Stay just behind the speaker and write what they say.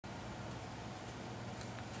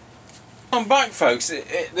I'm back, folks.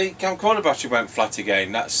 The camcorder battery went flat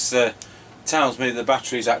again. That's tells me the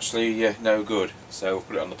battery's actually no good. So we'll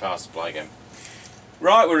put it on the power supply again.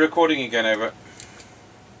 Right, we're recording again, over.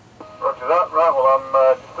 Roger that. Right, well I'm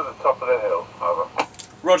just at the top of the hill, over.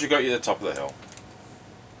 Roger, got you at the top of the hill.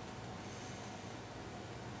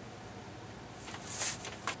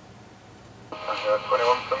 And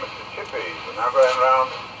 21 from Mr. Chippie. We're now going round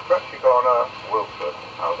Scratchy Corner, Wilford,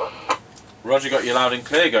 over. Roger, got you loud and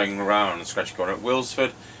clear going around Scratchy Corner at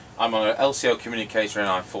Wilsford. I'm on an LCL Communicator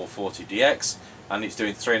NI440DX and it's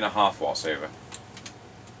doing 3.5 watts, over.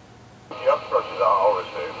 Yep, roger that, I'll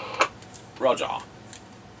receive. Roger.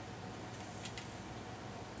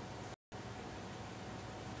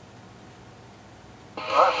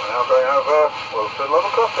 Right, we're now going over Wilford Level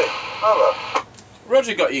Crossing, over.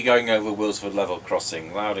 Roger, got you going over Wilsford Level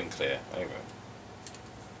Crossing, loud and clear, over.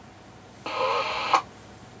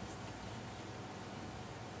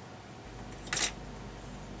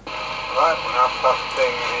 Right, we're now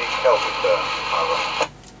passing the Kelby turn, over.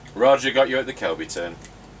 Roger, got you at the Kelby turn.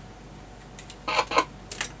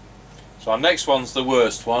 So our next one's the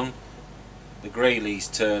worst one, the Greyleys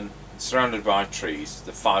turn, surrounded by trees,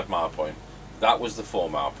 the 5 mile point. That was the 4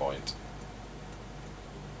 mile point.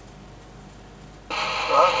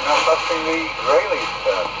 Right, we're now passing the Greyleys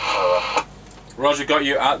turn, over. Roger, got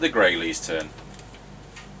you at the Greyleys turn.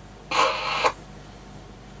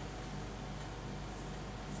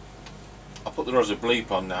 I'll put the Roger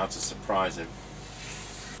bleep on now to surprise him.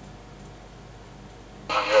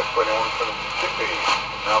 And you're 21 from Chippie,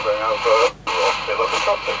 now going over Rossby Level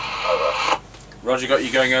Crossing, over. Roger, got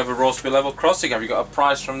you going over Rossby Level Crossing. Have you got a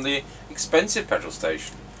price from the expensive petrol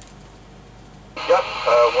station? Yep, 192.7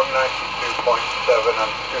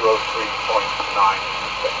 and 203.9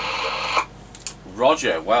 respectively.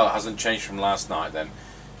 Roger, well, it hasn't changed from last night then.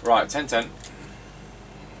 Right, 1010.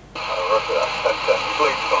 Roger that, 1010. You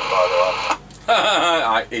bleeped on, by the way.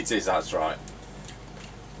 It is, that's right.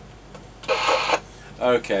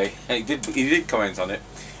 Okay, he did comment on it.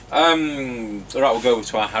 Alright, we'll go over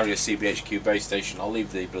to our Harrier CBHQ base station. I'll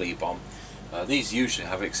leave the bleep on. These usually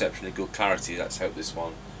have exceptionally good clarity. Let's hope this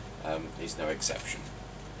one is no exception.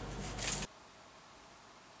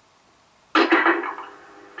 Tango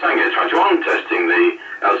 21, testing the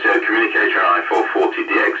LCL Communicator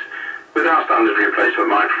NI440DX with our standard replacement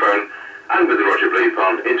microphone and with the Roger bleep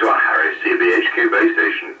on into our Harrier CBHQ base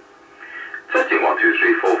station. Testing 1 2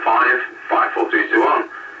 3 4 5 5 4 3 2 1,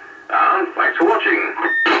 and thanks for watching.